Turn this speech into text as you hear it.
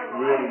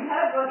really...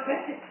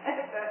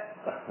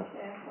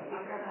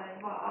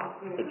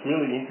 It's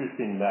really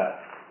interesting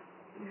that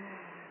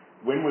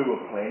when we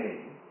were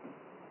planning,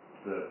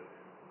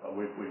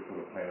 we sort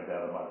of planned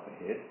about a month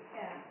ahead,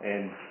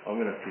 and I'm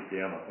going to sit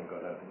down. I don't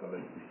think I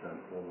need to be so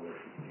formal as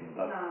this again.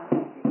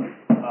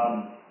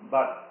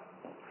 But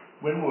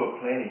when we were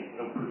planning,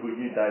 because we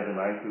knew Dave and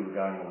Ainsley were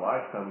going away,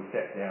 so we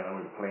sat down and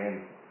we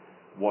planned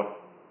what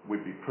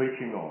we'd be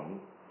preaching on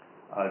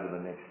over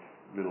the next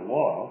little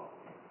while.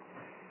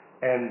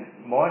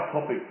 And my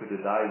topic for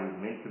today was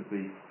meant to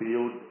be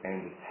fields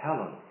and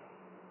talents,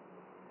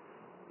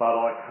 but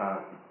I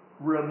can't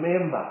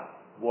remember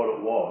what it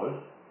was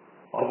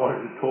I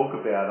wanted to talk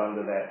about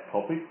under that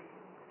topic,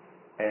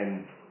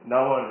 and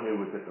no one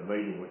who was at the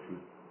meeting, which was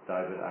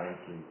David,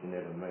 Ainsley,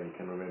 Jeanette and me,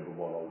 can remember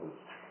what I was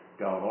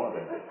going on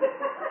about.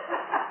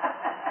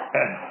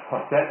 And I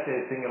sat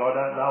there thinking, I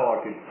don't know,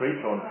 I could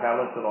preach on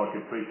talents and I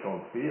could preach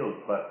on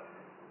fields, but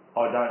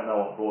I don't know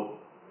what brought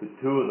the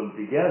two of them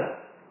together.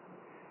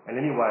 And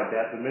anyway,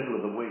 about the middle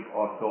of the week,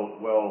 I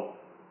thought, well,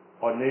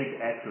 I need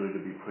actually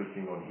to be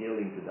preaching on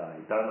healing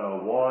today. Don't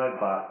know why,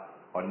 but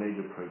I need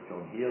to preach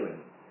on healing.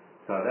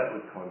 So that was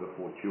kind of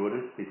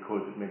fortuitous,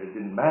 because it meant it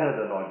didn't matter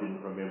that I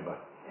didn't remember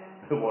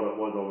what it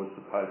was I was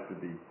supposed to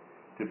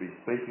be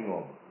speaking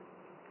on.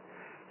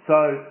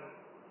 So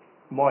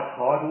my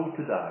title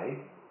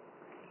today,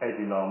 as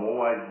you know, I'm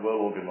always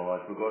well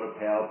organised. We've got a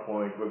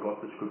PowerPoint, we've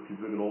got the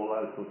scriptures, we've got all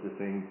those sorts of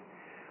things.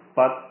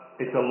 But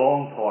it's a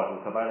long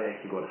title, so I've only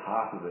actually got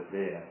half of it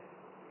there,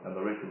 and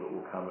the rest of it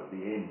will come at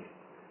the end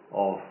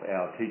of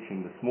our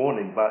teaching this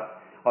morning.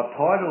 But I've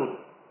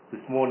titled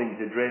this morning's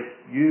address,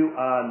 "You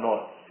Are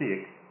Not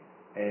Sick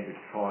and Are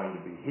Trying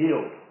to Be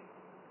Healed."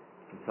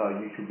 And so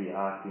you should be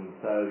asking,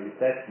 so if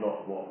that's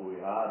not what we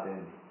are,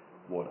 then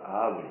what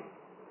are we?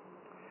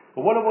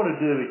 But what I want to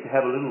do is to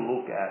have a little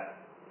look at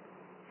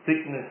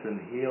sickness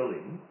and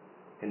healing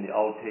in the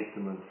Old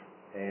Testament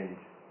and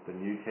the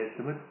New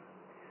Testament.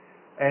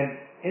 And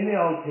in the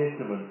Old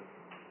Testament,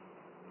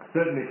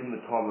 certainly from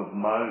the time of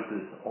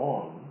Moses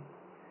on,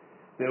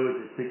 there was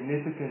a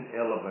significant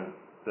element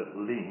that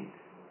linked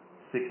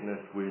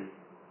sickness with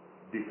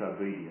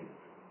disobedience.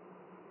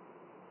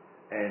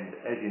 And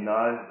as you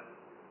know,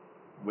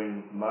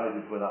 when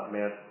Moses went up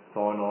Mount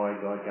Sinai,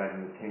 God gave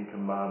him the Ten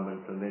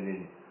Commandments, and then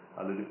in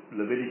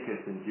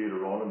Leviticus and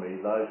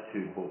Deuteronomy, those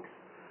two books,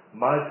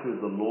 most of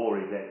the law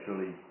is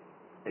actually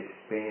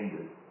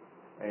expanded.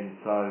 And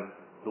so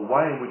the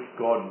way in which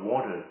God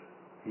wanted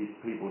his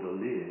people to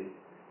live,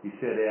 he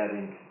set out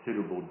in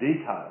considerable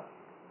detail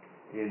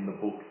in the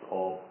books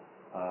of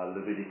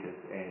Leviticus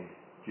and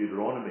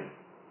Deuteronomy.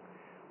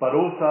 But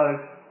also,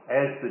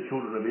 as the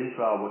children of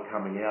Israel were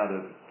coming out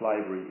of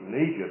slavery in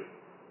Egypt,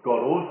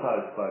 God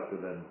also spoke to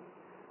them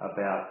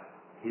about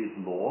his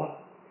law.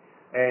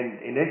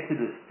 And in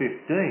Exodus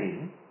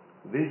 15,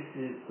 this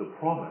is the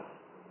promise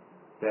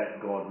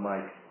that God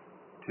makes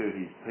to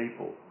his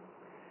people.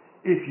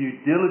 "If you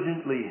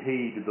diligently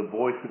heed the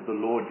voice of the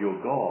Lord your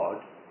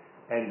God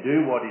and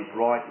do what is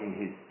right in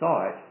his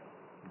sight,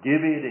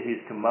 give ear to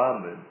his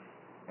commandments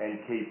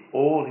and keep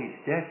all his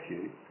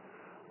statutes,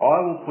 I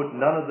will put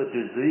none of the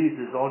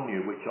diseases on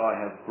you which I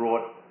have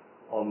brought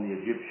on the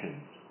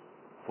Egyptians,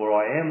 for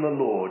I am the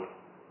Lord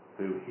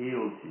who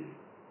heals you."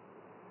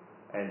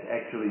 And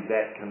actually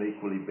that can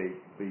equally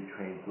be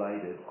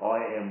translated,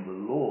 "I am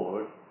the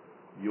Lord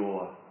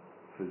your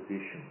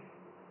physician."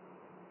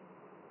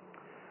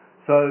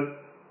 So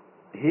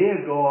here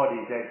God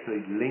is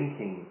actually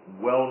linking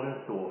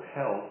wellness or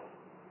health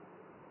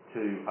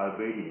to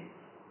obedience.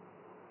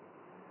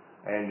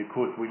 And of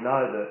course we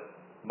know that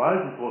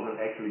Moses wasn't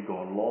actually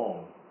gone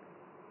long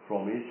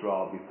from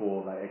Israel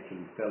before they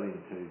actually fell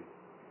into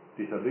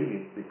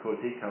disobedience, because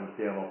he comes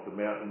down off the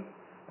mountain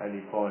and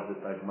he finds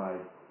that they've made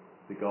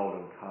the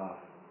golden calf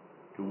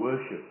to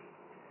worship.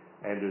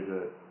 And as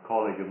a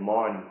colleague of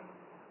mine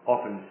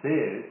often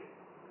says,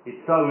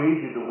 it's so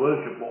easy to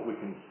worship what we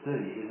can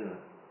see, isn't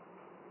it?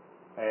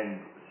 And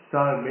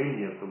so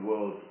many of the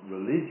world's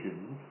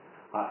religions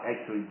are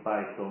actually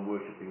based on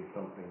worshipping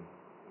something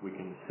we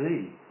can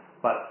see.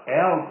 But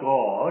our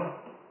God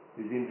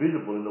is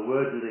invisible. In the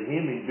words of the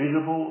hymn,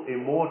 invisible,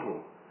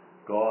 immortal,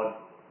 God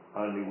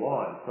only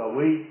wise. So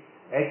we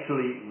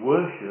actually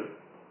worship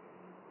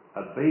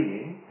a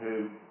being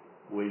whom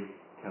we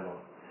cannot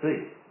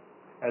see.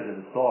 As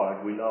an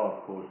aside, we know,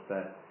 of course,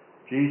 that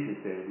Jesus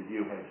said, "If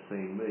you have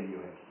seen me, you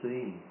have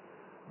seen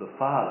the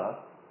Father."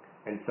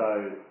 And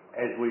so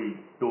as we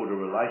build a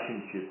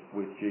relationship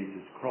with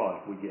Jesus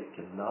Christ, we get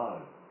to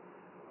know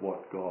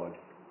what God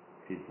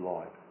is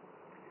like.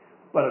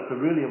 But it's a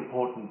really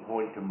important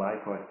point to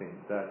make, I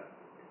think, that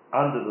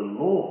under the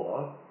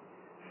law,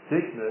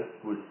 sickness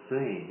was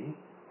seen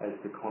as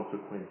the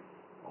consequence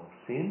of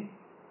sin,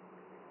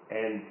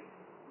 and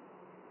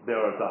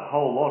there is a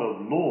whole lot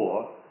of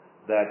law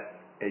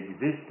that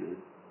existed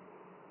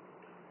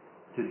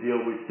to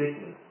deal with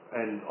sickness.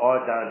 And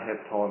I don't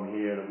have time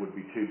here, and it would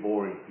be too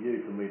boring for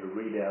you for me to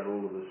read out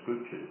all of the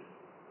scriptures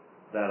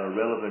that are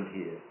relevant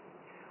here.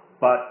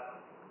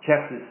 But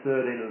Chapters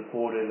 13 and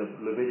 14 of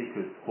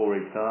Leviticus, for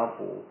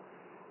example,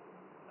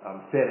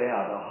 set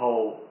out a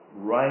whole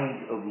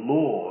range of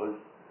laws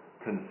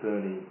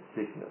concerning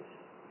sickness.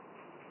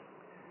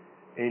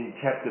 In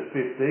chapter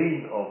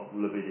 15 of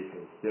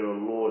Leviticus, there are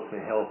laws for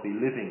healthy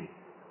living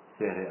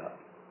set out.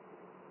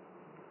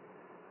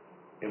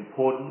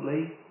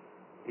 Importantly,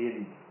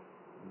 in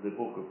the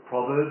book of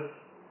Proverbs,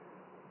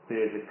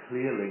 there's a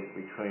clear link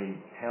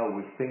between how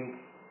we think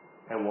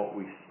and what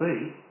we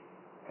speak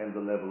and the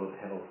level of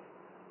health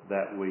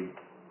that we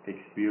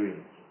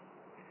experience.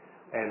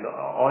 And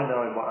I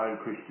know in my own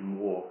Christian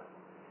walk,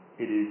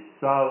 it is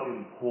so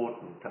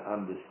important to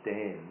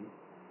understand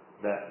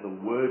that the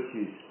words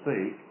you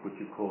speak,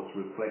 which of course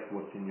reflect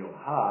what's in your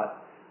heart,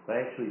 they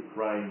actually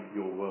frame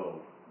your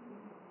world.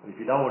 And if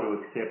you don't want to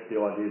accept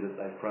the idea that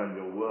they frame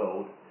your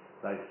world,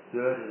 they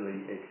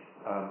certainly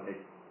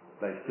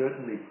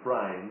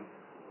frame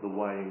the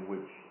way in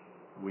which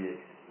we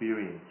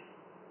experience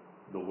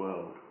the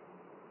world.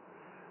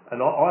 And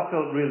I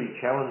felt really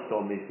challenged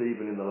on this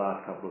even in the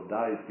last couple of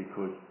days,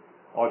 because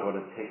I got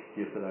a text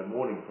yesterday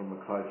morning from a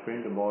close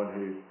friend of mine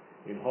who's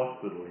in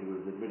hospital. He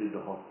was admitted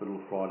to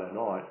hospital Friday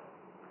night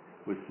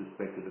with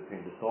suspected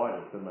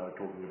appendicitis, and they were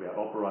talking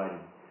about operating.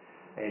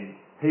 And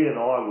he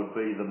and I would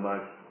be the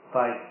most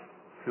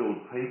faith-filled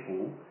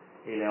people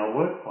in our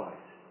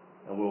workplace.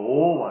 And we're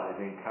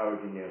always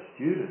encouraging our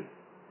students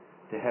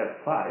to have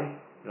faith,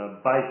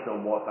 based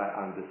on what they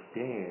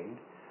understand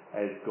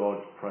as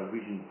God's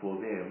provision for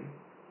them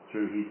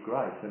through His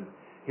grace. And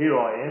here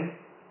I am,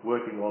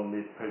 working on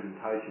this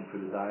presentation for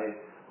today.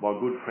 My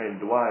good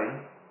friend Dwayne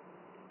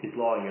is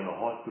lying in a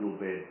hospital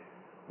bed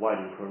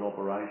waiting for an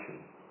operation.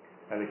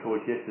 And of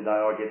course yesterday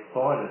I get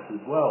sinus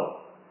as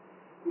well.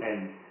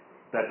 And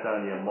that's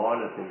only a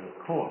minor thing,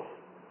 of course.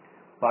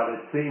 But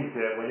it seems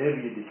that whenever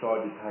you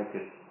decide to take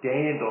a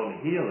stand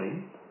on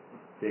healing,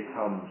 there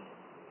comes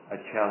a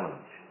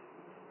challenge.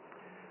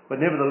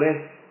 But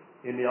nevertheless,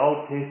 in the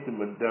Old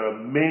Testament there are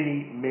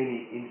many,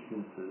 many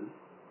instances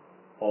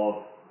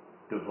of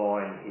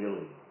divine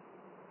healing,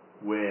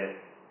 where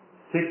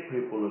sick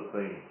people have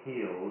been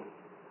healed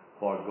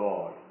by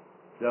God.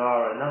 There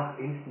are enough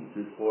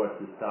instances for us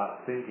to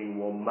start thinking,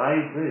 well,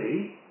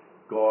 maybe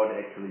God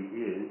actually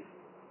is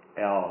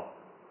our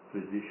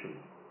physician.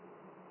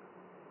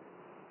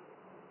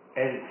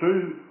 And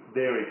through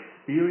their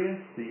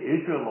experience, the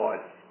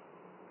Israelites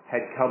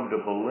had come to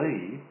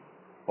believe,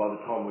 by the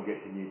time we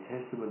get to New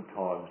Testament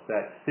times,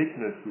 that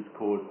sickness was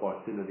caused by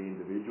sin of the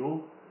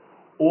individual,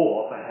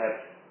 or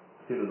perhaps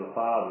sin of the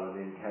father, and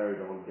then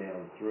carried on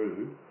down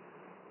through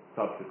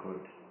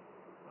subsequent,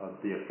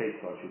 the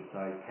effects I should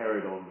say,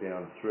 carried on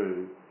down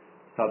through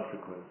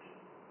subsequent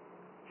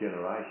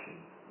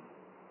generations.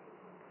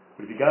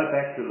 But if you go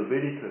back to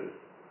Leviticus,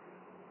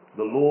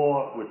 the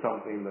law was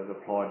something that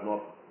applied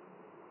not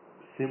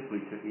simply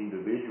to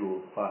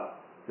individuals,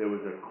 but there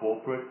was a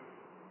corporate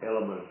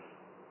element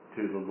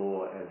to the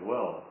law as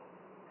well.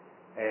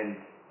 And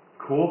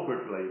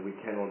corporately, we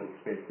cannot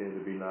expect there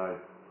to be no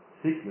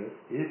sickness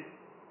if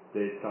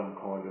there's some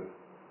kind of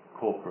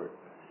corporate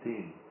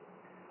sin.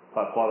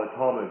 But by the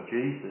time of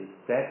Jesus,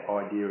 that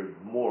idea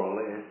had more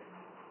or less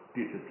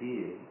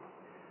disappeared,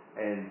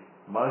 and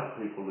most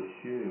people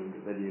assumed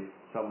that if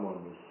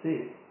someone was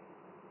sick,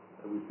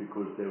 it was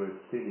because there was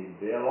sin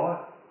in their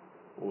life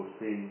or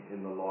sin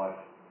in the life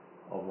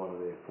of one of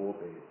their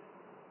forebears.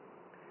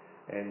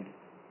 And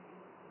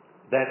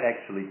that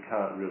actually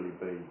can't really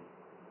be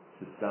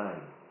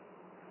sustained,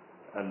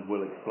 and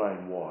we'll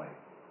explain why.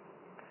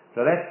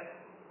 So that's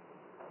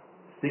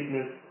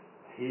sickness,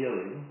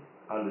 healing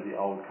under the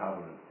Old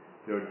Covenant.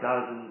 There are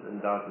dozens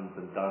and dozens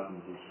and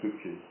dozens of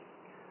scriptures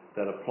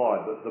that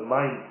apply, but the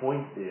main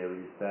point there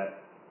is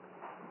that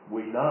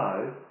we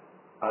know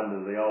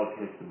under the Old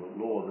Testament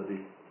law that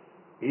if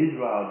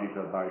Israel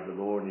disobeyed the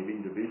law, and if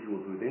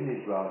individuals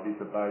within Israel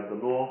disobeyed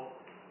the law,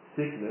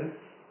 sickness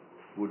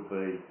would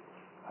be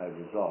a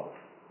result.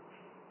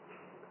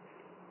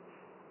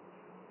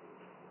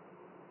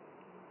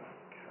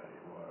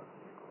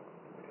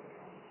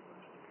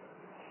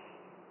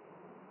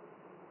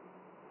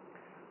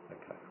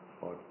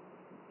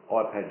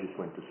 iPad just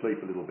went to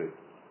sleep a little bit.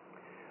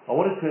 I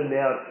want to turn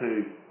now to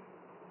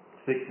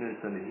sickness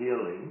and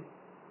healing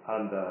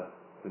under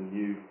the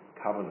New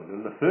Covenant.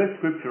 And the first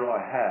scripture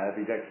I have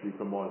is actually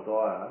from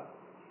Isaiah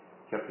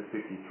chapter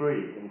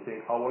 53. And you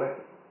think, oh, well, that's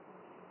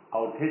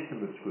Old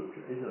Testament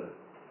scripture, isn't it?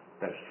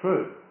 That's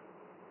true.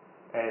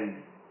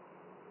 And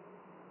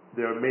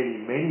there are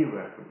many, many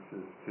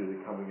references to the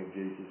coming of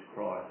Jesus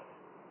Christ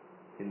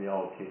in the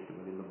Old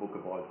Testament, in the book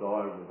of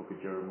Isaiah, in the book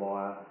of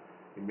Jeremiah,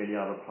 in many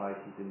other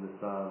places in the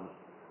Psalms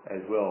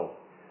as well.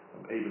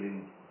 Even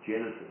in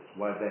Genesis,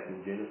 way back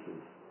in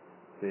Genesis,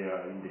 there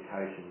are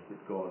indications that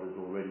God has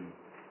already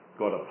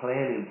got a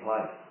plan in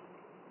place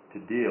to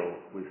deal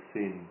with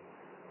sin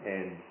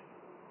and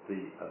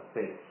the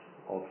effects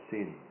of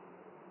sin.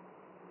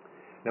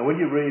 Now, when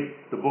you read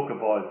the book of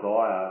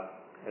Isaiah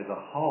as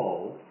a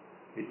whole,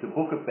 it's a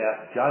book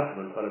about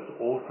judgment, but it's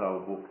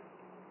also a book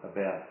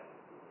about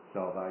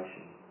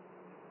salvation.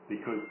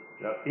 Because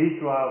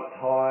Israel,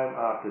 time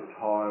after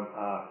time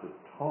after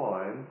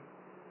time,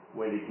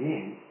 went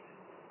against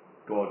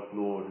God's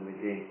laws and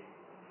against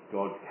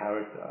God's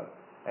character,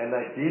 and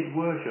they did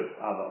worship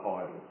other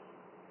idols.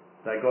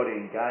 They got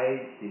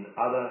engaged in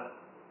other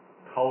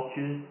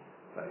cultures,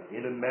 they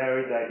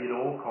intermarried, they did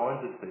all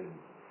kinds of things.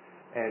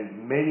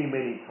 And many,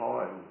 many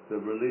times the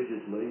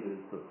religious leaders,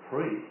 the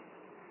priests,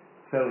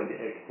 fell into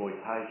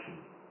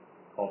exploitation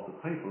of the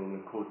people. And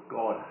of course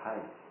God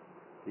hates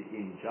the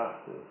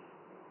injustice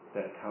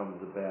that comes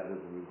about as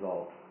a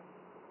result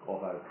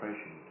of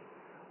oppression.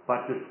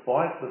 But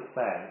despite the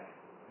fact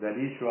that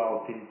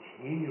Israel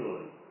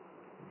continually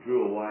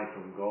drew away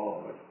from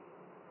God,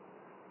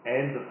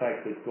 and the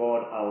fact that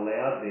God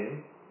allowed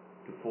them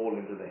to fall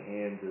into the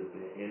hands of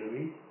their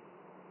enemies,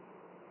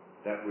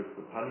 that was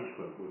the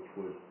punishment which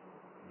was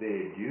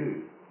their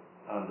due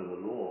under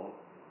the law.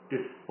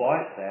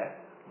 Despite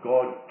that,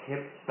 God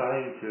kept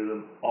saying to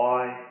them,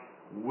 I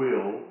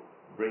will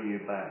bring you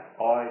back.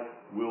 I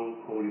will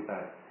call you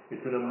back.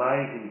 It's an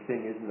amazing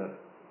thing, isn't it?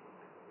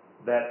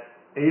 That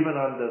even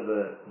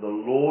under the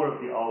law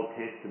of the Old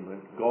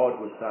Testament, God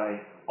was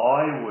saying,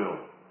 I will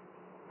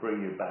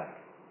bring you back.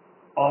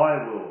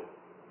 I will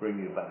bring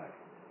you back.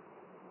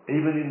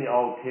 Even in the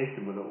Old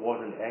Testament, it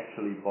wasn't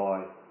actually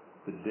by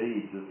the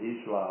deeds of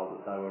Israel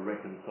that they were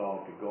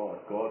reconciled to God.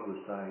 God was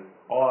saying,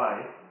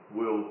 I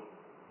will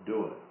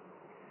do it.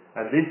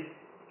 And this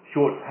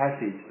short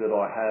passage that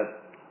I have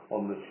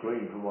on the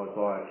screen from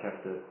Isaiah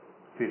chapter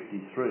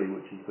 53,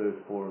 which is verse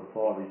 4 and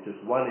 5, is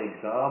just one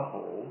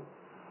example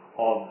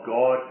of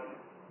God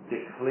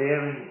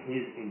declaring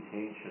his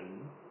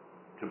intention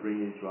to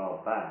bring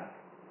Israel back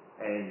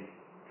and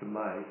to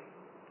make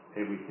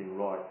everything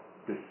right,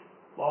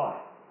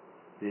 despite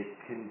their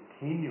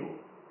continual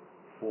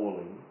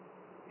falling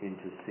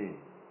into sin.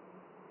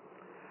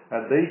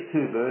 And these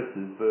two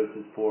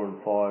verses 4 and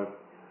 5,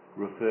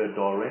 refer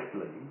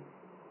directly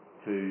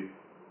to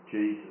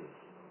Jesus.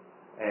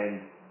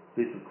 And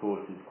this, of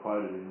course, is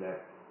quoted in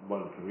that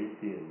 1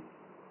 Corinthians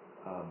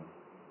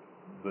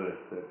verse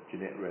that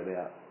Jeanette read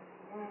out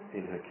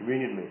in her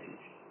communion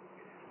message.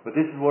 But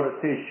this is what it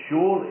says: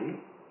 surely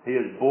he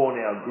has borne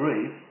our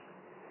griefs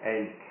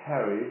and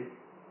carried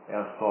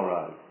our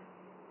sorrows.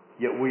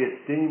 Yet we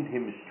esteemed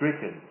him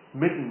stricken,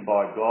 smitten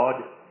by God,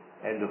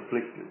 and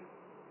afflicted.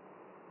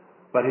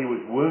 But he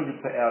was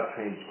wounded for our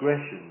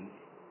transgressions,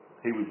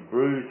 he was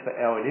bruised for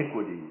our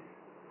iniquities.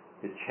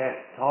 The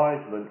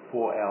chastisement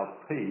for our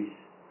peace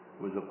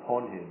was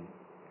upon him,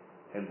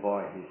 and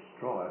by his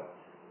stripes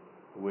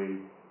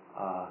we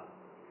are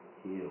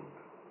healed.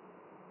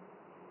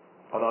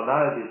 And I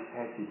know this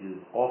passage is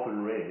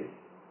often read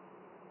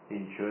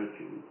in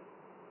churches.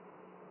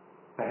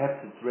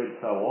 Perhaps it's read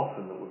so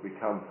often that we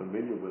become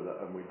familiar with it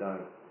and we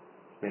don't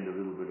spend a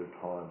little bit of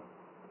time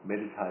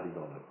meditating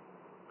on it.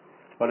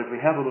 But if we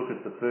have a look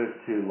at the first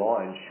two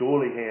lines,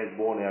 surely he has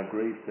borne our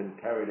griefs and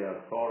carried our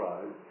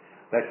sorrows,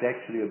 that's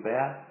actually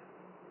about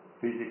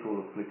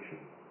physical affliction.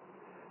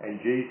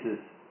 And Jesus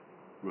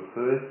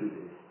refers to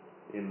this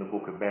in the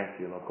book of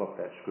Matthew, and I've got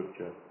that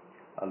scripture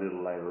a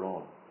little later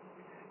on.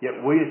 Yet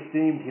we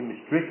esteemed him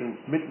stricken,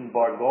 smitten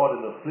by God,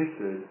 and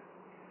afflicted.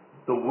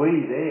 The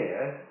we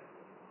there,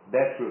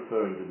 that's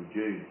referring to the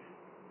Jews,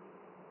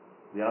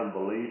 the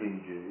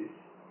unbelieving Jews,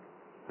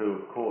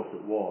 who of course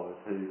it was,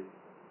 who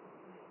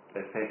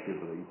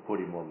effectively put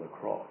him on the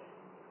cross.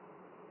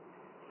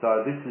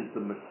 So this is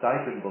the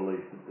mistaken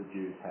belief that the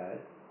Jews had,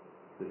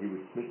 that he was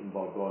smitten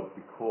by God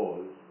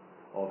because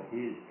of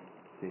his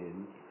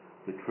sins.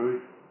 The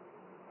truth,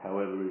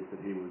 however, is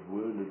that he was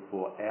wounded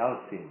for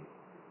our sins,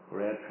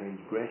 for our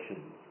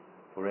transgressions,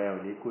 for our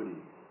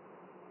iniquities.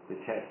 The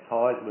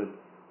chastisement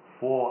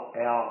for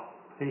our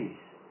peace.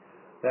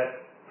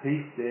 That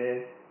peace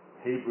there,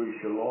 Hebrew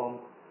shalom,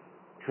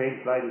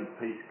 translated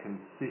peace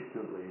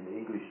consistently in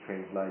English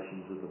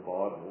translations of the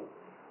Bible,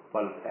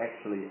 but it's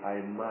actually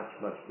a much,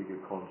 much bigger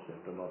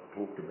concept, and I've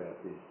talked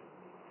about this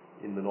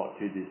in the not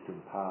too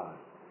distant past.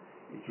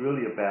 It's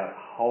really about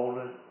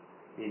wholeness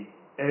in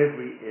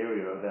every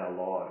area of our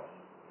lives.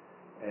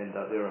 And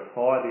there are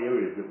 5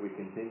 areas that we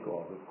can think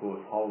of. Of course,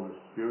 wholeness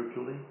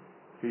spiritually,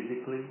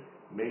 physically,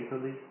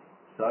 mentally,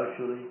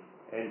 socially,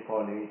 and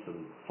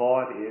financially.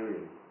 5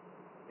 areas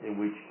in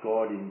which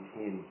God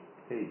intends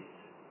peace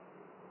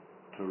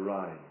to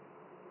reign.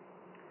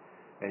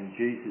 And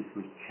Jesus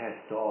was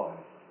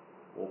chastised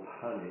or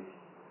punished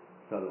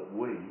so that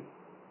we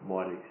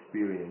might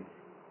experience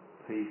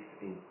peace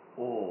in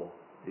all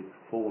its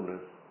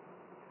fullness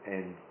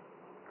and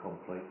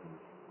completeness.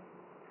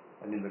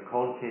 And in the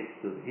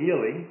context of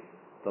healing,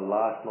 the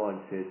last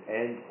line says,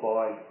 and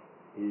by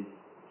his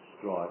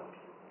stripes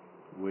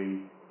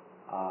we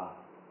are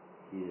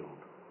healed.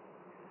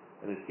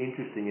 And it's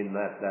interesting in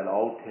that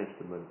Old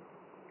Testament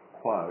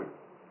quote,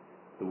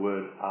 the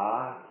word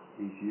are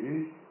is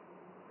used,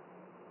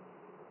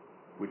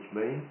 which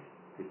means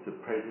it's a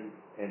present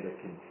and a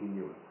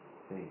continuous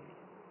thing.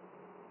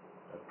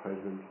 A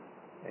present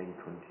and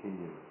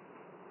continuous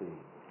thing.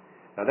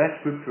 Now that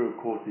scripture, of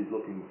course, is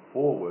looking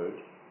forward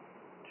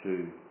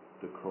to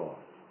the cross.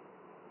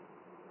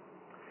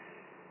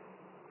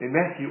 In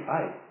Matthew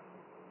 8,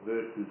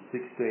 verses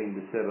 16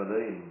 to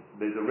 17,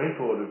 there's a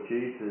record of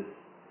Jesus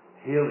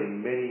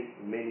healing many,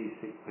 many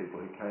sick people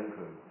who came to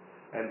him.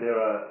 And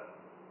there are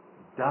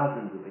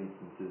dozens of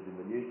instances in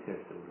the New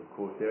Testament, of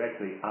course. They're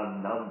actually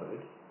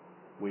unnumbered.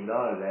 We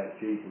know that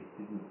Jesus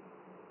didn't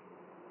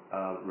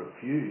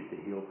refuse to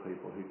heal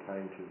people who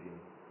came to him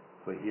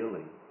for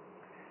healing.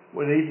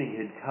 When evening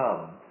had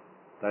come,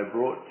 they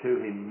brought to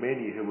him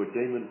many who were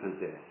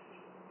demon-possessed,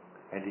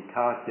 and he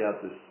cast out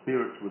the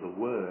spirits with a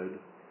word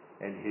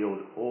and healed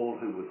all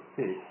who were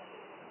sick,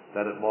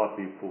 that it might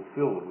be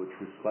fulfilled which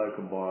was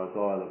spoken by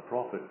Isaiah the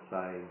prophet,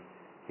 saying,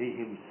 He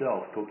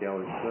himself took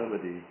our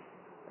infirmities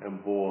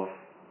and bore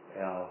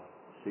our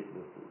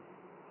sicknesses.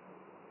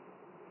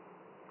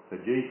 So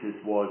Jesus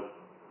was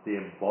the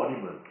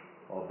embodiment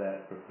of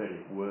that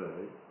prophetic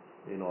word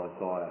in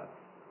Isaiah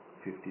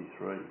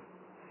 53.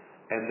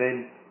 And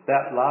then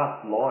that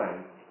last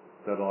line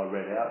that I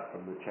read out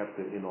from the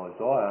chapter in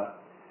Isaiah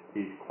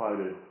is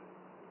quoted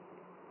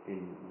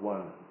in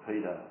 1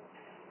 Peter.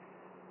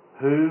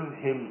 Who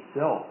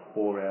himself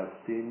bore our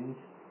sins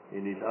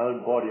in his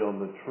own body on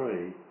the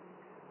tree,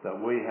 that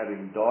we,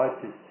 having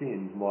died to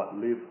sins, might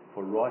live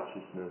for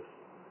righteousness,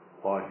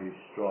 by whose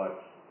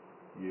stripes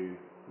you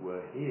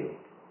were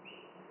healed.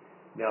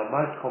 Now,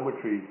 most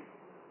commentaries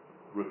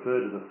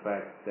refer to the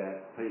fact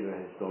that Peter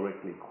has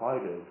directly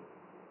quoted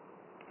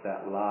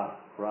that last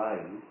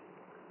phrase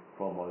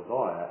from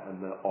Isaiah,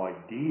 and the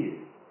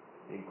ideas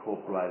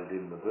incorporated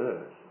in the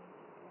verse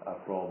are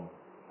from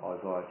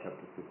Isaiah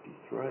chapter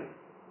 53.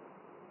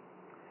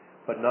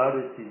 But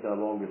notice he's no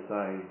longer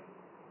saying,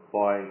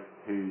 by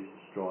whose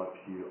stripes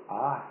you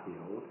are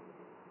healed,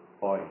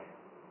 by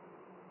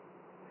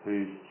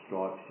whose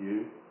stripes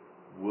you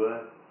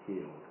were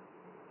healed.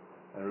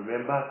 And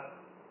remember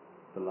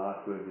the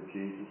last words of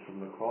Jesus from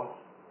the cross,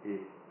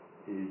 it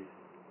is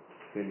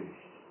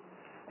finished.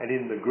 And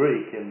in the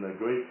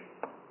Greek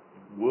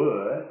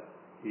word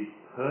is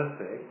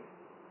perfect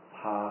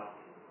past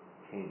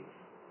tense.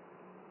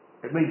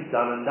 It means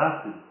done and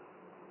dusted.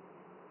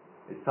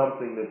 It's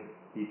something that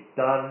is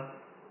done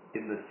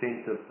in the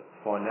sense of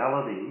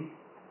finality.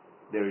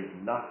 There is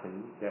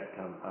nothing that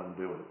can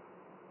undo it.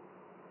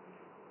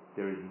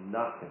 There is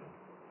nothing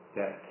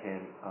that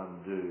can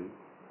undo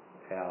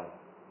our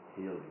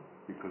healing,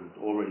 because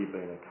it's already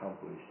been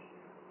accomplished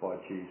by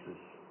Jesus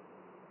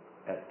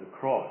at the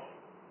cross.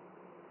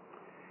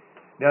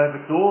 Now, if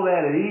it's all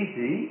that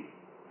easy,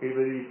 if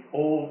it is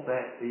all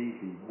that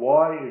easy,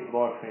 why is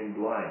my friend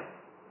Dwayne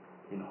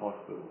in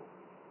hospital?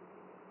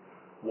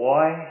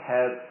 Why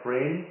have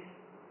friends,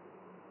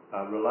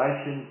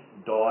 relations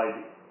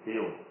died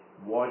ill?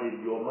 Why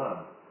did your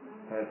mum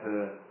have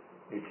her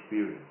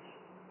experience?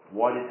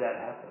 Why did that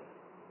happen?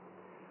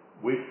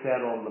 We've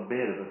sat on the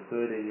bed of a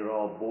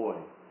 13-year-old boy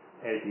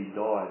as he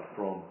died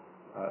from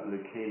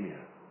leukemia.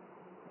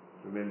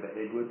 Remember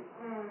Edward?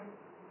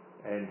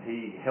 And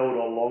he held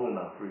on long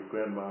enough for his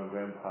grandma and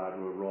grandpa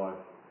to arrive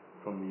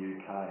from the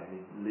UK, and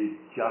he lived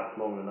just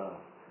long enough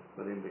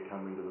for them to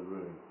come into the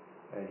room,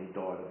 and he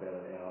died about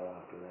an hour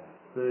after that.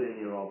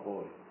 13-year-old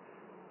boy.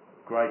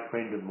 Great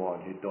friend of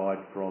mine who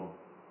died from,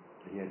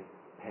 he had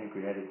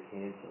pancreatic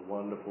cancer.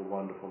 Wonderful,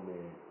 wonderful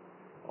man.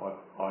 I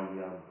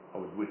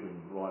was with him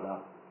right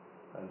up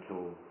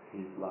until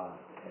his last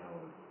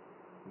hours.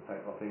 In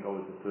fact, I think I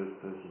was the first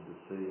person to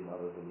see him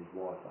other than his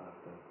wife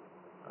after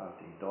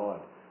he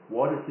died.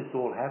 Why does this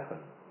all happen?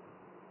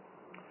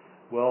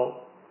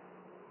 Well,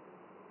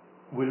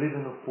 we live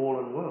in a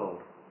fallen world,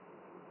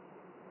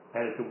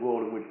 and it's a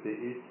world in which there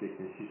is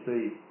sickness. You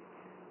see,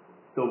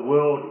 the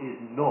world is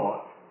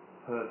not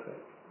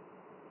perfect,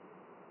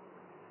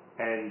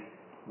 and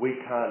we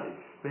can't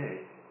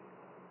expect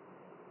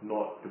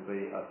not to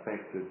be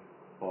affected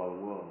by the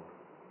world.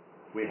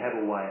 We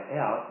have a way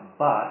out,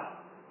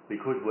 but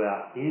because we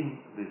are in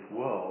this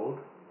world,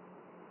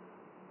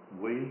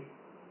 we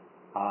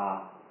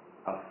are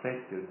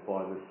affected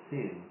by the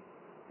sin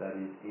that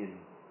is in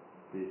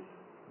this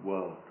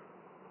world.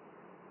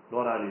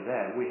 Not only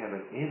that, we have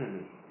an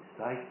enemy,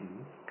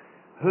 Satan,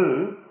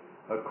 who,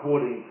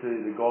 according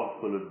to the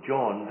Gospel of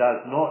John,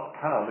 does not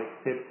come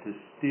except to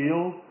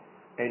steal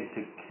and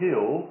to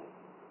kill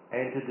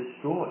and to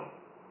destroy.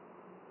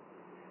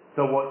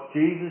 So what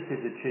Jesus has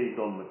achieved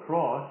on the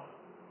cross,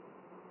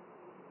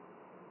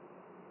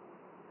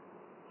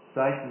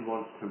 Satan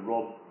wants to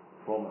rob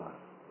from us.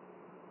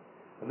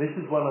 And this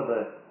is one of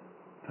the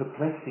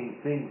perplexing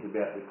things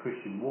about the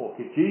Christian walk.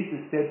 If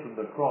Jesus said from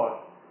the cross,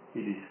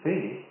 it is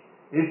finished,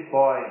 if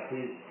by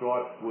his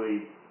stripes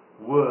we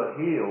were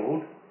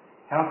healed,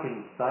 how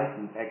can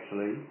Satan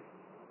actually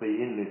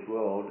be in this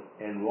world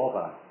and rob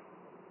us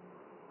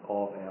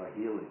of our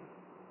healing?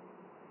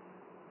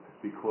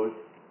 It's because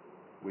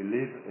we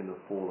live in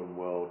a fallen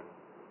world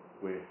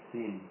where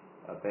sin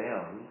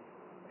abounds,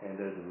 and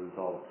as a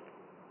result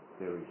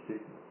there is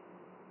sickness.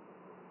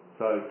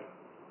 So,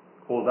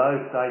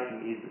 although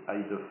Satan is a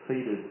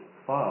defeated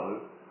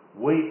foe,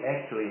 we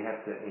actually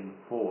have to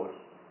enforce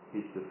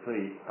his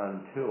defeat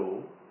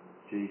until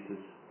Jesus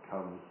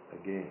comes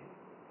again.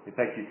 In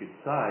fact, you could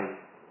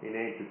say in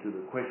answer to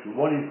the question.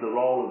 What is the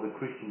role of the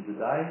Christian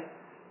today?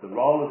 The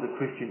role of the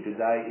Christian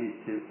today is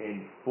to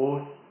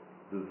enforce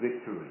the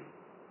victory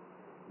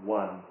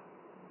won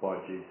by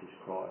Jesus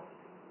Christ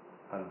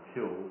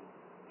until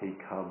he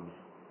comes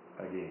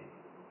again.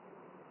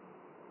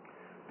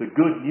 The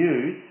good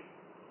news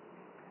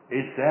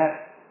is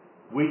that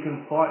we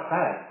can fight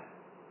back.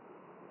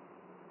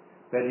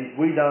 That is,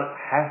 we don't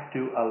have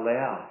to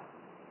allow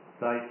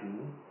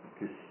Satan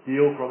to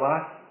steal from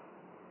us,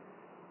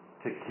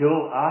 to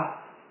kill us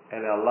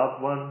and our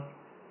loved ones,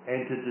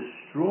 and to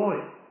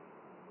destroy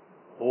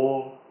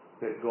all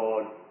that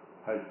God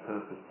has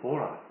purposed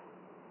for us.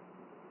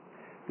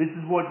 This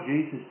is what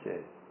Jesus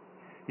said.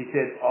 He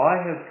said, I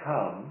have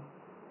come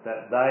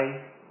that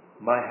they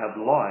may have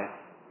life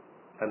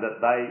and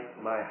that they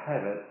may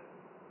have it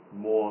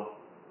more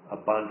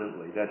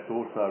abundantly. That's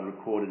also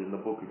recorded in the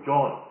book of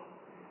John.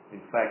 In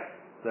fact,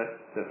 that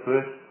the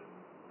first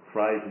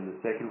phrase and the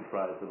second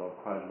phrase that I've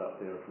quoted up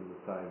there are from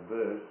the same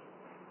verse.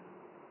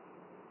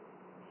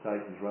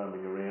 Satan's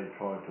roaming around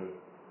trying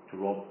to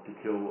rob, to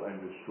kill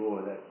and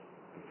destroy. That's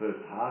the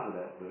first half of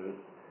that verse.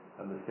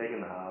 And the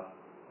second half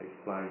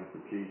explains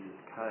that Jesus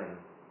came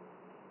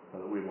so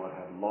that we might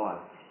have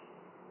life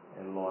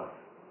and life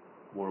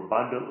more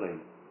abundantly.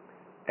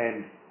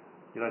 And,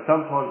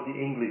 sometimes the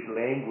English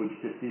language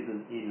just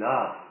isn't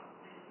enough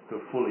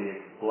to fully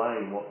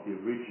explain what the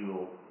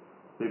original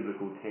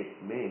biblical text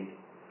meant.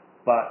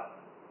 But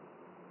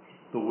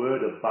the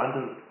word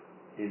abundant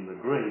in the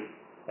Greek,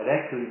 it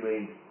actually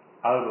means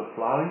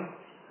overflowing,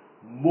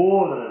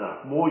 more than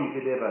enough, more you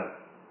could ever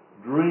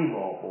dream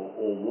of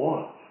or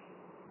want.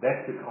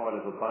 That's the kind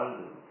of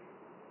abundance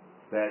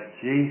that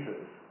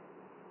Jesus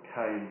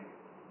came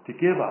to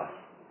give us.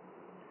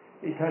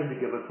 He came to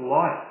give us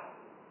life.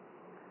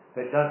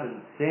 That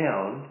doesn't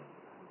sound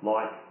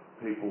like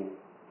people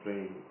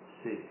being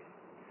sick.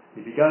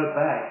 If you go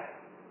back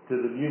to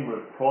the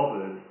numerous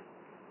proverbs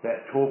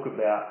that talk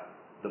about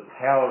the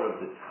power of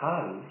the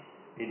tongue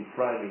in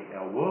framing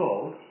our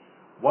world,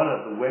 one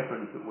of the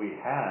weapons that we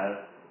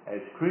have as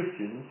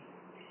Christians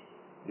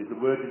is the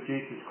word of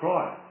Jesus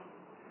Christ.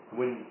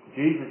 When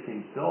Jesus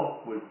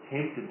himself was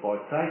tempted by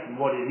Satan,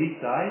 what did he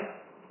say?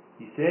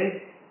 He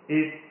said,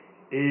 it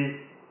is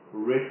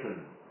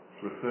written,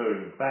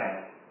 referring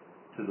back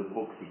to the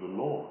books of the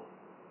law.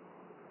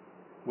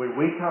 When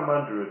we come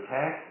under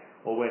attack,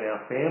 or when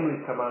our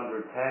families come under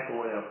attack,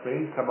 or when our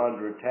friends come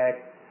under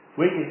attack,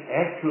 we can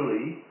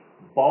actually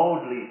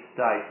boldly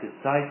state to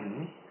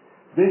Satan,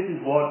 this is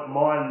what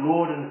my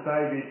Lord and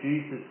Saviour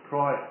Jesus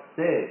Christ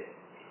said.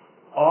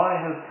 I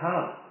have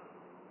come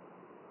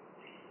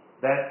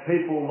that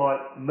people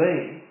like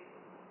me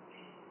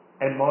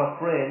and my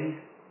friend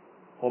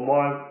or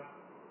my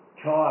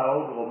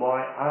child or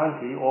my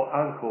auntie or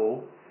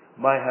uncle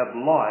may have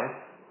life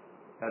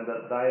and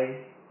that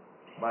they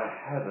may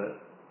have it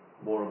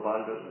more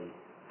abundantly.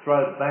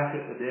 Throw back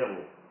at the devil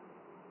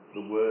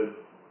the words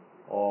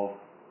of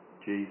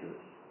Jesus.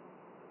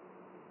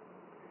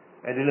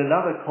 And in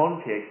another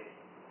context,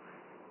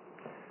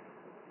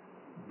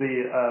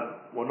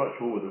 I'm not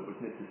sure whether it was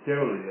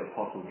necessarily the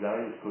Apostle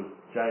James, because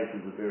James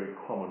is a very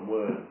common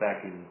word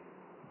back in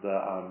the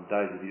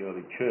days of the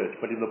early church.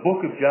 But in the book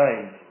of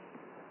James,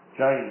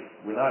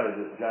 we know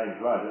that James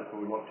wrote it,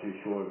 but we're not too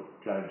sure of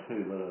James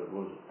who, whether it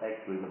was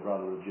actually the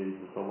brother of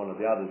Jesus or one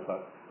of the others,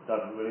 but it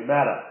doesn't really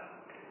matter.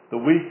 The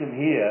wisdom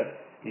here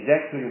is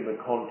actually in the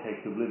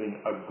context of living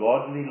a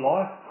godly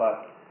life,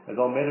 but as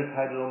I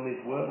meditated on this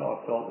word, I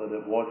felt that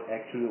it was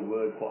actually a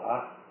word for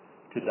us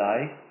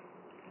today.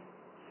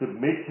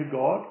 Submit to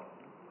God,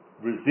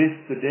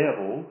 resist the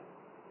devil,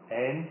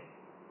 and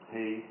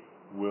he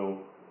will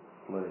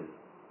flee.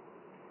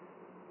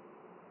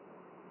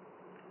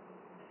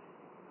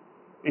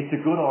 It's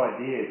a good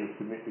idea to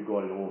submit to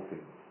God in all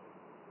things.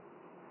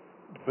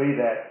 Be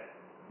that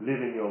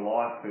living your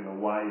life in a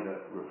way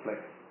that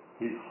reflects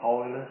his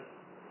holiness,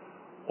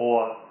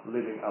 or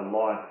living a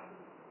life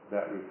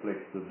that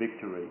reflects the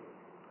victory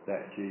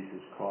that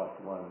Jesus Christ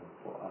won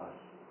for us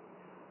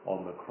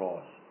on the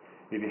cross.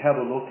 If you have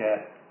a look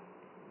at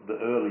the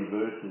early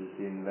verses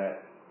in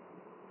that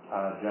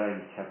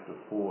James chapter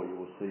 4, you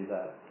will see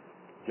that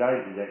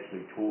James is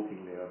actually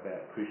talking there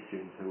about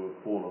Christians who have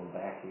fallen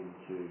back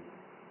into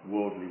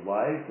worldly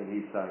ways, and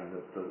he's saying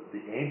that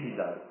the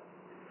antidote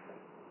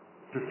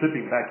to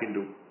slipping back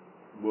into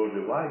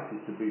worldly ways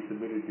is to be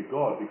submitted to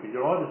God, because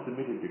you're either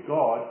submitted to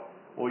God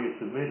or you're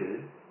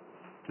submitted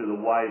to the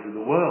ways of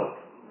the world.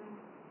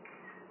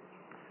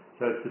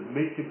 So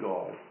submit to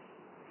God,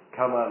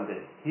 come under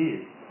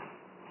his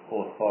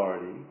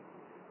authority,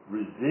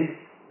 resist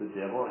the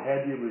devil.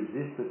 How do you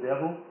resist the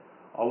devil?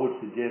 I would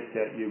suggest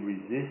that you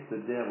resist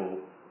the devil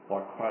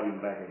by quoting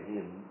back at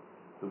him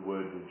the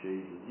words of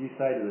Jesus. You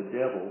say to the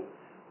devil,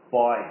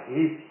 by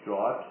his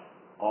stripes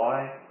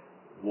I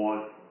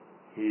was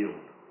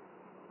healed.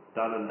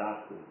 Done and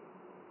dusted.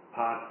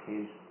 Past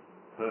tense,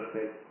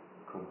 perfect,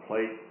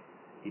 complete.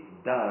 It's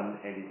done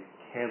and it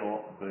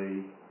cannot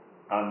be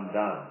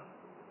undone.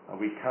 And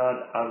we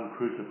can't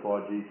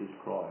uncrucify Jesus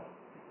Christ.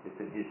 It's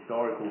an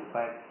historical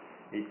fact.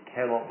 It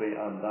cannot be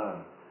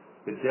undone.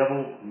 The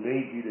devil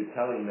needs you to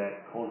tell him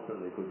that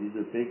constantly, because he's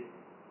a big,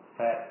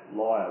 fat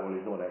liar. Well,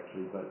 he's not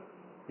actually, but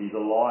he's a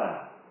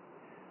liar.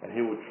 And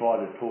he will try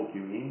to talk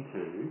you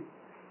into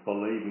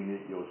believing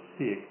that you're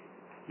sick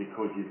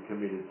because you've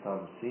committed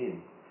some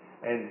sin.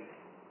 And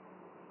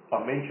I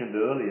mentioned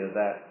earlier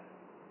that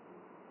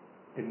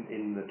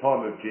in the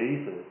time of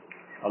Jesus,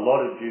 a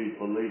lot of Jews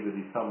believed that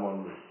if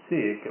someone was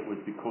sick, it was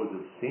because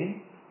of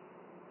sin,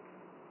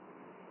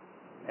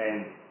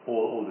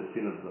 or the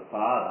sin of the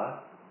father,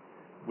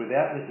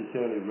 without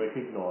necessarily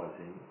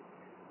recognising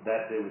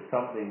that there was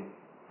something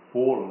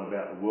fallen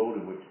about the world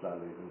in which they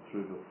live, and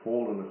through the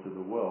fallenness of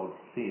the world,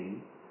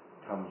 sin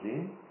comes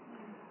in.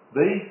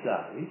 These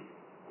days,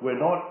 we're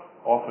not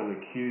often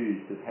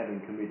accused of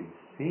having committed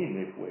sin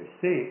if we're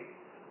sick,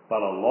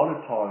 but a lot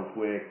of times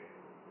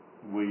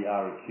we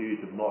are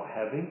accused of not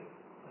having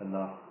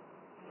enough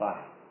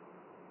faith.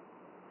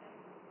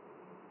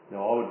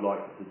 Now, I would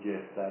like to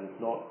suggest that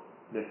it's not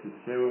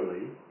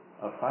necessarily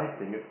a faith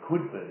thing. It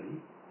could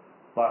be,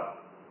 but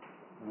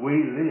we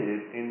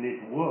live in this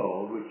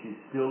world which is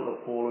still a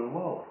fallen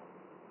world.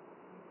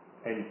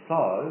 And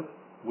so,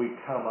 we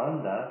come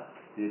under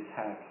the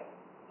attack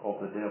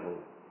of the devil.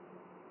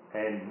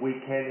 And we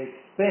can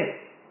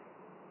expect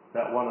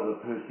that one of the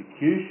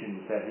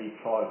persecutions that he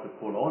tries to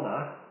put on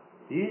us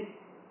is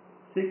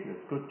sickness,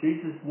 because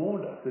Jesus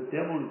warned us the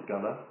devil is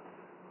going to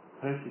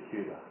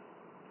persecute us.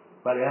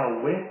 But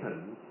our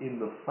weapons in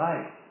the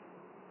face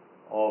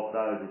of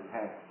those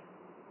attacks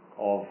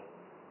of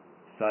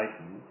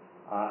Satan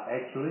are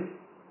actually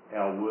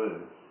our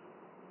words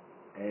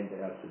and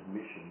our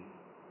submission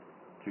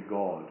to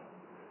God.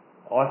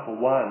 I, for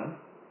one,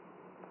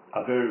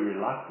 are very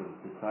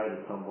reluctant to say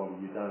to somebody,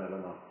 you don't have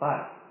enough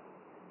faith.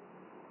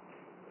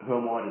 Who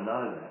am I to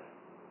know that?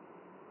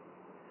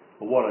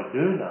 But what I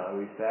do know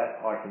is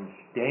that I can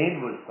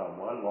stand with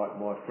someone like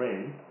my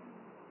friend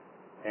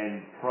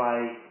and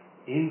pray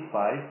in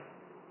faith,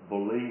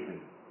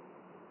 believing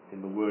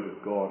in the Word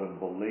of God and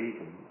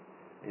believing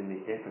in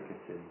the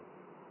efficacy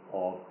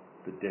of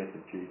the death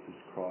of Jesus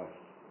Christ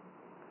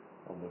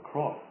on the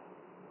cross.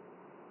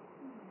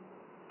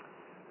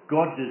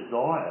 God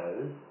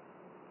desires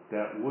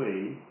that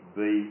we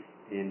be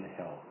in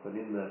health. And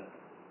in the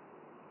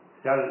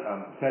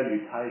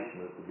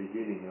salutation at the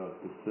beginning of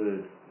the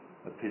third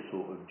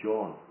epistle of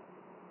John,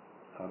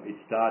 it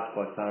starts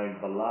by saying,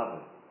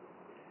 Beloved,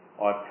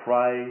 I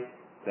pray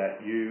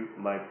that you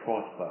may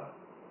prosper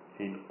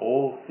in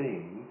all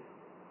things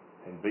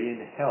and be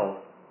in health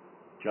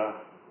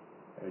just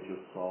as your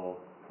soul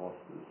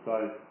prospers.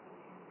 So,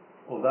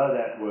 although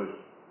that was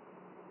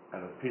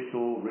an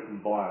epistle written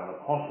by an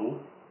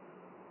apostle,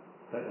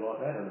 don't you like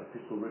that? An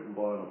epistle written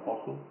by an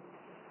apostle?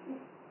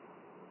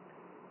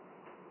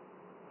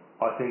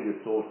 I think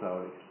it's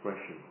also an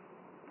expression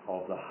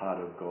of the heart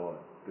of God.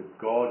 That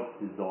God's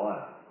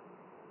desire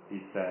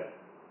is that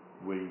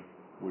we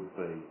would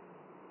be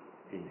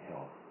in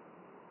health.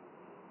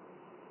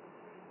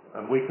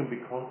 And we can be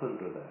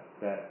confident of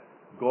that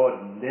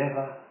God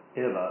never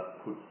ever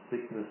puts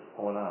sickness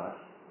on us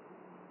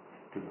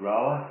to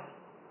grow us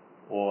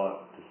or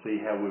to see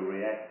how we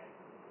react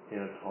in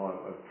a time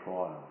of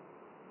trial.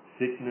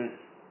 Sickness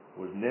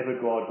was never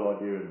God's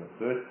idea in the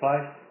first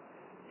place.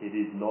 It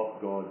is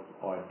not God's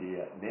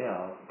idea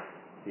now.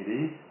 It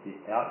is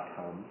the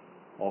outcome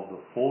of the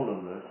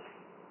fallenness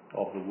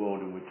of the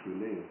world in which we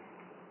live.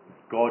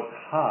 God's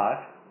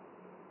heart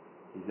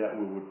is that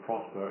we would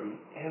prosper in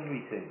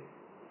everything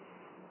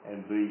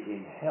and be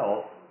in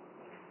health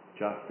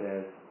just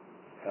as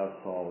our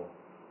soul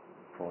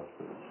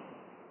prospers.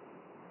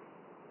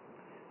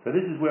 So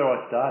this is where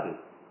I started.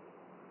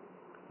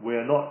 We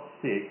are not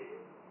sick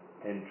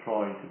and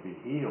trying to be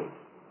healed.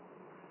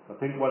 I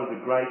think one of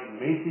the great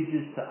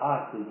messages to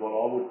us as what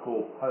I would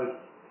call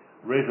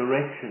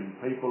post-resurrection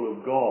people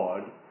of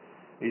God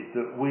is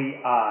that we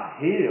are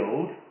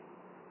healed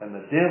and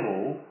the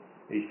devil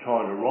is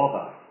trying to rob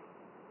us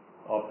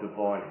of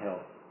divine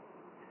health.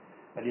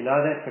 And you know,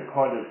 that's a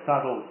kind of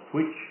subtle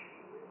switch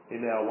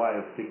in our way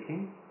of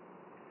thinking,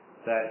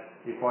 that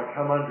if I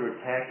come under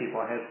attack, if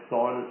I have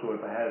sinus or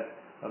if I have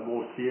a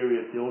more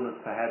serious illness,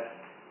 perhaps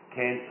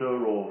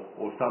cancer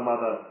or some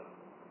other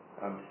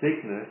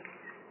sickness,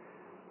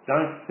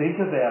 don't think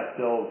of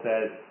ourselves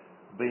as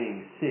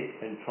being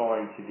sick and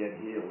trying to get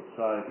healed.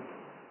 So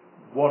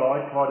what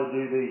I try to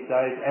do these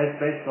days, as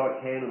best I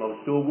can, and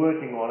I'm still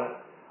working on it,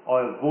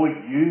 I avoid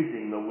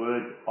using the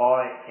word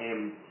I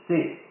am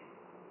sick.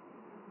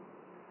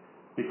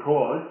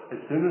 Because as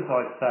soon as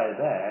I say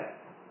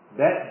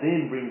that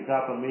then brings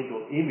up a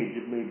mental image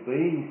of me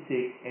being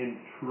sick and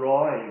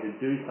trying to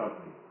do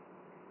something.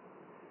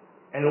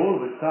 And all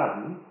of a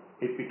sudden,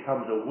 it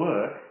becomes a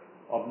work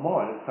of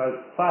mine. And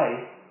so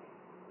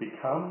faith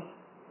becomes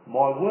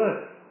my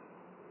work.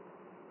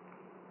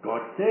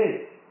 God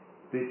says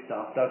this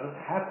stuff doesn't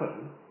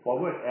happen by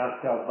work. Our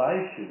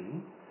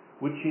salvation,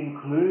 which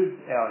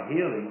includes our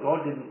healing,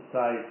 God didn't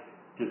say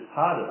just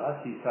part of us,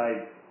 He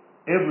said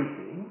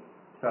everything.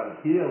 So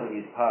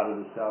healing is part of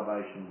the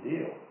salvation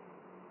deal.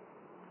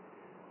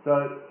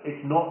 So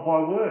it's not by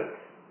works.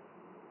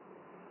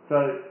 So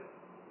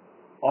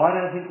I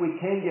don't think we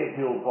can get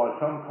healed by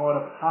some kind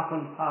of huff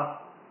and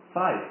puff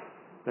faith.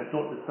 That's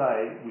not to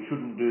say we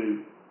shouldn't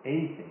do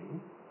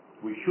anything.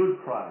 We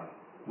should pray.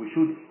 We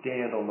should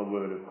stand on the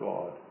Word of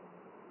God.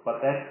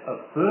 But that's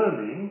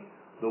affirming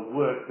the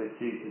work that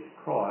Jesus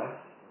Christ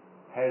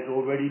has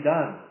already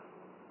done.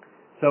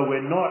 So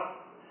we're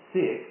not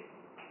sick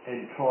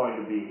and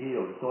trying to be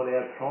healed. It's not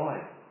our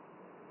trying.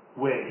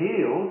 We're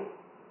healed.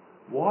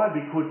 Why?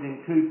 Because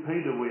in 2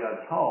 Peter we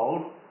are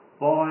told,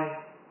 by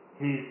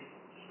his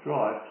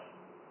stripes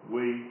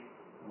we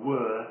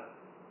were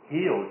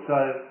healed. So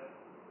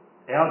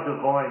our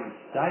divine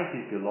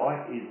state, if you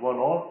like, is one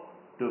of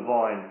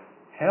divine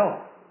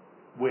health.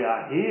 We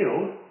are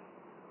healed,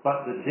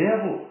 but the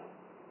devil,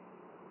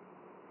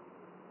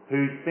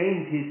 who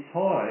spends his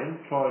time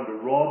trying to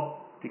rob,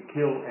 to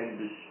kill and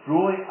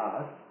destroy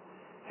us,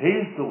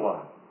 he's the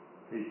one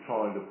who's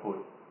trying to put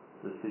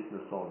the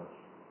sickness on us.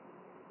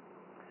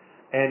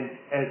 And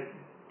as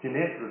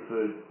Jeanette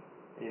referred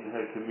in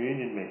her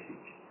communion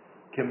message,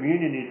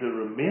 communion is a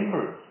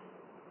remembrance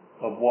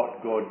of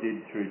what God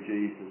did through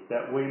Jesus,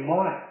 that we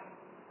might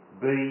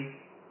be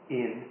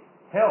in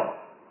health.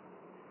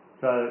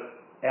 So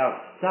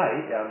our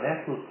state, our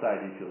natural state,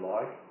 if you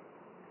like,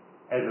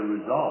 as a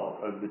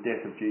result of the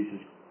death of Jesus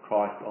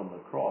Christ on the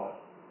cross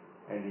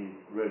and his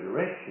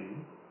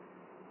resurrection,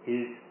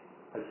 is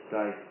a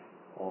state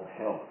of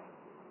health.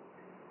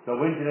 So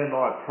when Jeanette and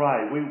I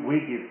pray, we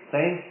give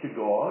thanks to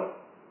God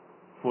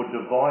for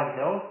divine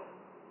health,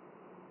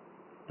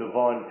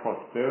 divine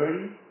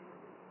prosperity,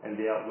 and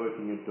the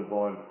outworking of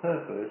divine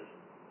purpose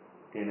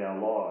in our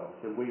lives.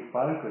 And we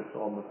focus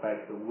on the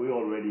fact that we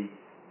already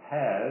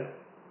have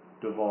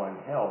divine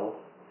health,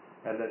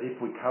 and that if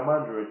we come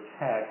under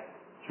attack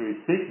through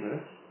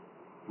sickness,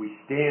 we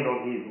stand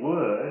on his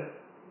word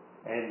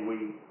and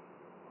we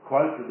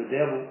quote to the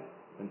devil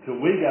until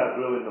we go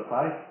blue in the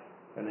face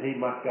and he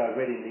must go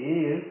red in the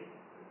ears.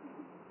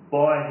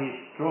 By his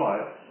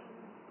stripes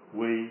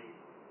we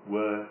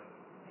were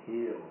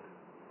healed.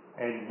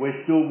 And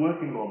we're still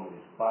working on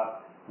this,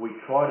 but we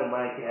try to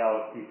make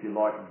our, if you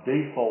like,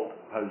 default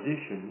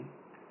position.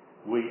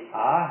 We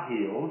are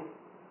healed.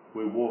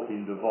 We walk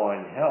in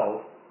divine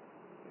health.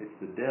 It's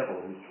the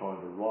devil who's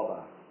trying to rob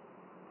us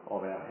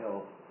of our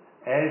health,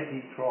 as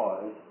he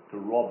tries to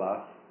rob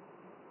us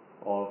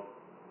of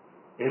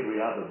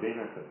every other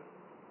benefit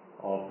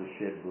of the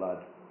shed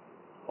blood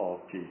of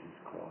Jesus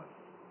Christ.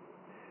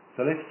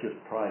 So let's just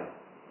pray.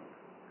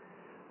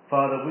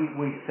 Father,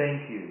 we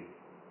thank you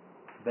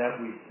that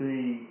we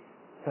see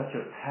such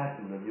a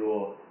pattern of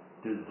your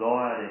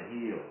desire to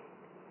heal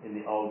in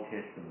the Old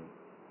Testament.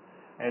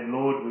 And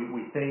Lord,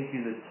 we thank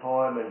you that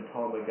time and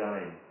time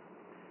again,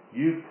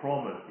 you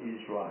promised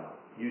Israel.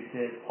 You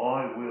said,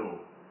 I will,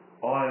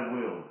 I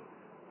will,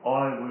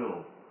 I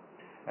will.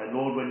 And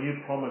Lord, when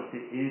you promised to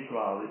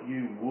Israel that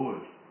you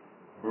would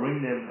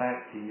bring them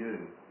back to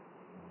you,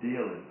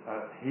 healing,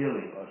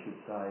 I should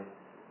say,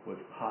 was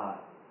part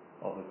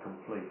of a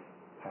complete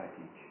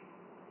package.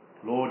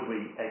 Lord,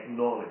 we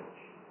acknowledge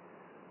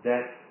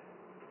that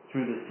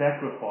through the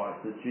sacrifice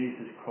that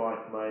Jesus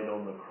Christ made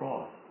on the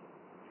cross,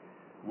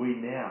 we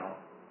now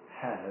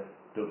have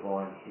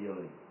divine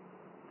healing.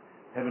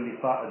 Heavenly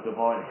Father,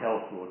 divine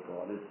health, Lord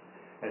God,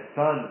 as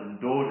sons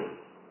and daughters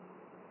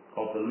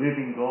of the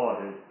living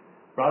God, as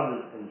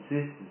brothers and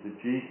sisters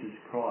of Jesus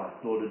Christ,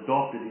 Lord,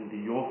 adopted into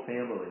your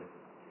family,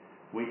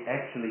 we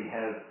actually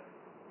have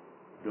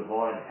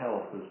divine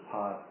health as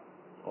part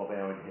of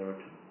our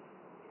inheritance.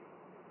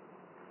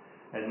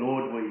 And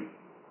Lord,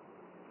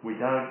 we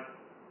don't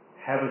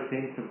have a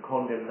sense of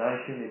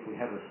condemnation if we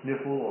have a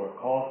sniffle or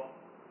a cough.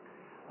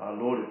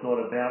 Lord, it's not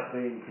about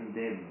being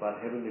condemned, but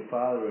Heavenly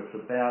Father, it's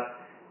about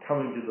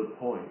coming to the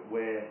point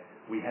where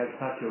we have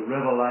such a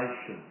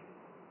revelation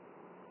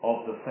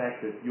of the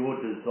fact that your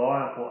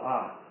desire for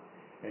us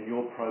and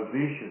your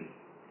provision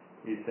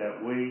is that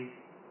we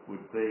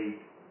would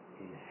be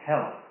in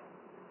health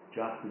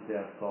just as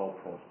our soul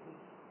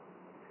prospers.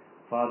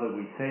 Father,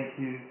 we thank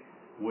you.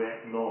 We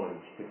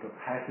acknowledge the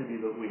capacity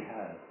that we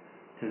have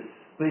to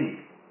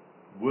speak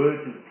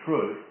words of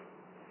truth.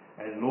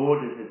 And Lord,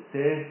 as it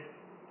says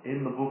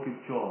in the book of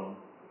John,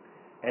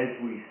 as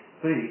we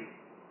speak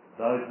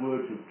those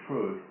words of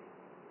truth,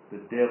 the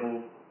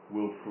devil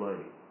will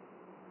flee.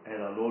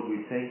 And our Lord,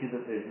 we thank you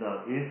that there's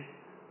no ifs,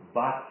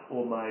 buts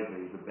or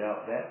maybes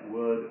about that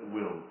word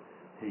will.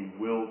 He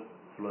will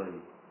flee.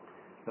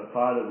 So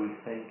Father, we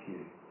thank you.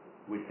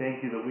 We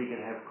thank you that we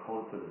can have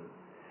confidence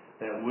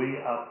that we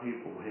are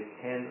people who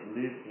can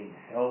live in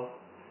health,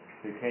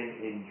 who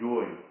can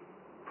enjoy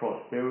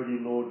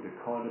prosperity, Lord, the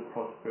kind of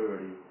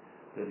prosperity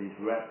that is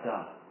wrapped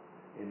up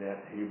in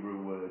that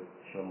Hebrew word,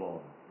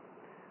 shalom.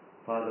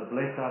 Father,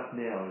 bless us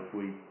now as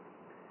we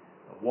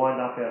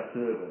wind up our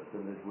service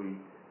and as we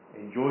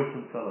enjoy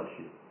some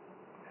fellowship.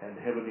 And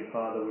Heavenly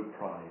Father, we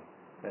pray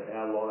that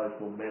our lives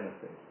will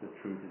manifest the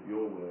truth of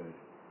your word.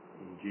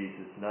 In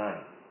Jesus'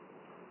 name,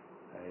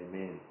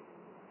 amen.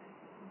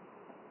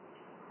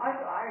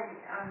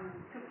 I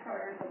took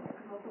photos of it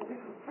because I thought we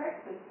could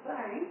practice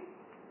saying,